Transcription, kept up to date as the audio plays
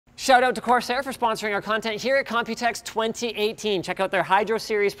Shout out to Corsair for sponsoring our content here at Computex 2018. Check out their Hydro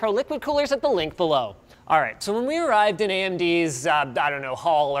Series Pro liquid coolers at the link below. All right, so when we arrived in AMD's, I don't know,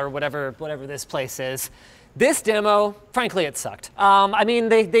 hall or whatever this place is, this demo, frankly, it sucked. I mean,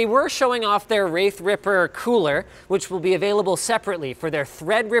 they were showing off their Threadripper cooler, which will be available separately for their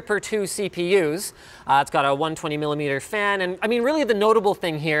Threadripper 2 CPUs. It's got a 120mm fan, and I mean, really the notable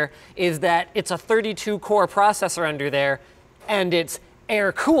thing here is that it's a 32-core processor under there, and it's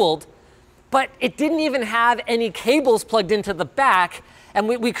air-cooled, but it didn't even have any cables plugged into the back, and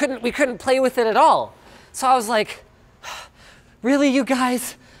we couldn't play with it at all. So I was like, really, you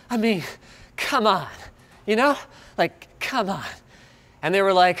guys? I mean, come on, you know? Like, come on. And they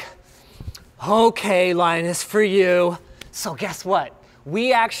were like, okay, Linus, for you. So guess what?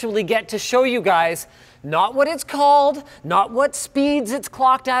 We actually get to show you guys not what it's called, not what speeds it's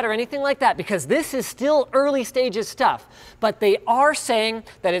clocked at or anything like that, because this is still early stages stuff. But they are saying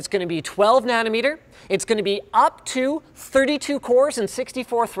that it's going to be 12 nanometer. It's going to be up to 32 cores and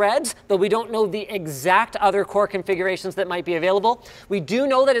 64 threads, though we don't know the exact other core configurations that might be available. We do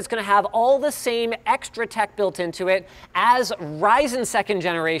know that it's going to have all the same extra tech built into it as Ryzen 2nd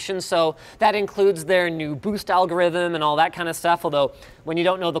generation, so that includes their new boost algorithm and all that kind of stuff, although when you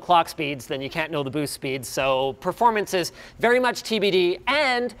don't know the clock speeds, then you can't know the boost speeds, so performance is very much TBD.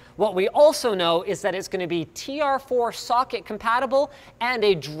 And what we also know is that it's going to be TR4 socket compatible and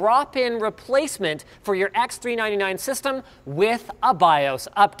a drop-in replacement for your X399 system with a BIOS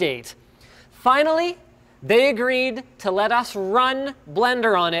update. Finally, they agreed to let us run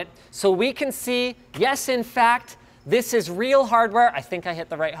Blender on it so we can see, yes, in fact, this is real hardware. I think I hit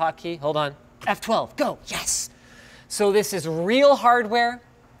the right hotkey. Hold on. F12, go, yes. So this is real hardware,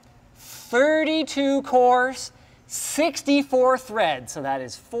 32 cores, 64 threads. So that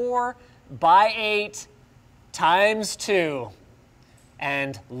is 4 by 8 times 2.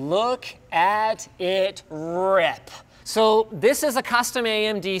 And look at it rip. So this is a custom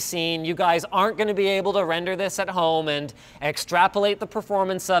AMD scene. You guys aren't going to be able to render this at home and extrapolate the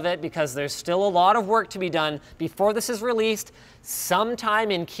performance of it because there's still a lot of work to be done before this is released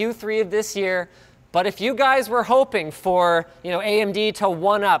sometime in Q3 of this year. But if you guys were hoping for, AMD to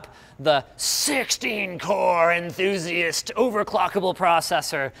one-up the 16-core enthusiast overclockable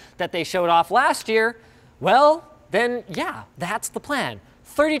processor that they showed off last year, well, then yeah, that's the plan.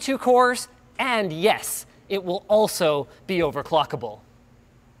 32 cores, and yes, it will also be overclockable.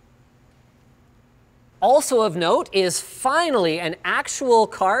 Also of note is finally an actual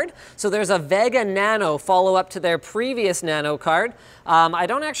card. So there's a Vega Nano follow-up to their previous Nano card. I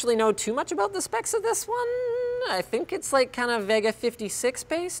don't actually know too much about the specs of this one. I think it's like kind of Vega 56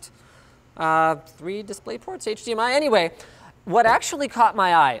 based. 3 display ports, HDMI. Anyway, what actually caught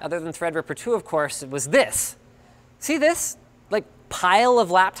my eye, other than Threadripper 2, of course, was this. See this? Like pile of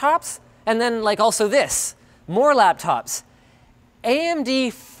laptops? And then like also this, more laptops.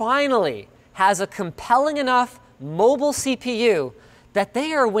 AMD finally has a compelling enough mobile CPU that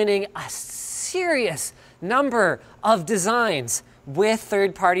they are winning a serious number of designs with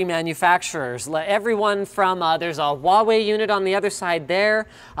third-party manufacturers. Everyone from, there's a Huawei unit on the other side there,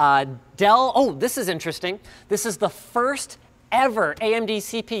 Dell, oh, this is interesting. This is the first ever AMD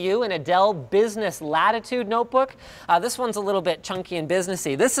CPU in a Dell Business Latitude notebook. This one's a little bit chunky and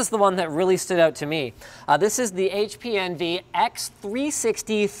businessy. This is the one that really stood out to me. This is the HP Envy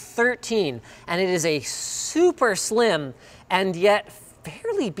X360-13, and it is a super slim and yet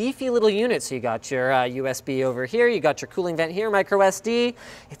fairly beefy little unit. So you got your USB over here, you got your cooling vent here, micro SD.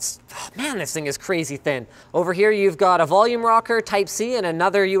 Oh man, this thing is crazy thin. Over here you've got a volume rocker, Type-C, and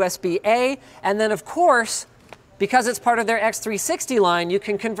another USB-A, and then of course, because it's part of their X360 line, you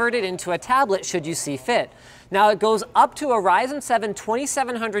can convert it into a tablet should you see fit. Now it goes up to a Ryzen 7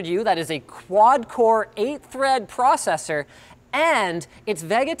 2700U, that is a quad-core 8-thread processor, and its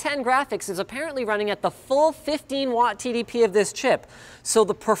Vega 10 graphics is apparently running at the full 15-watt TDP of this chip. So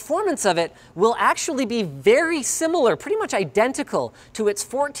the performance of it will actually be very similar, pretty much identical to its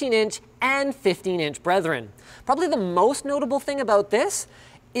 14-inch and 15-inch brethren. Probably the most notable thing about this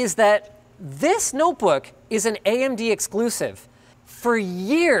is that this notebook is an AMD exclusive. For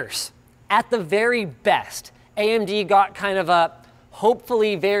years, at the very best, AMD got kind of a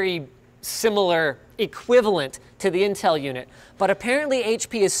hopefully very similar equivalent to the Intel unit. But apparently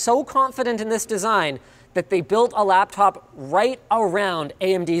HP is so confident in this design that they built a laptop right around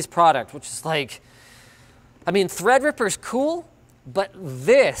AMD's product, which is like, I mean, Threadripper's cool, but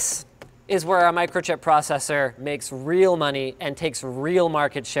this is where a microchip processor makes real money and takes real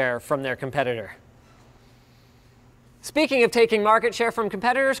market share from their competitor. Speaking of taking market share from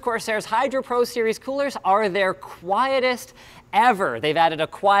competitors, Corsair's Hydro Pro Series coolers are their quietest ever. They've added a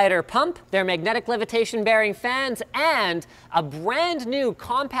quieter pump, their magnetic levitation bearing fans, and a brand new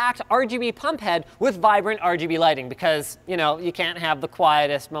compact RGB pump head with vibrant RGB lighting, because, you know, you can't have the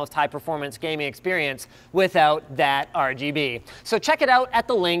quietest, most high performance gaming experience without that RGB. So check it out at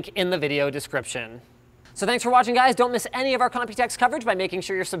the link in the video description. So thanks for watching, guys. Don't miss any of our Computex coverage by making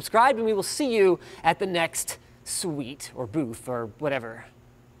sure you're subscribed, and we will see you at the next suite or booth or whatever.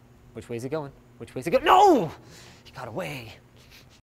 Which way is it going? Which way is it going? No! He got away.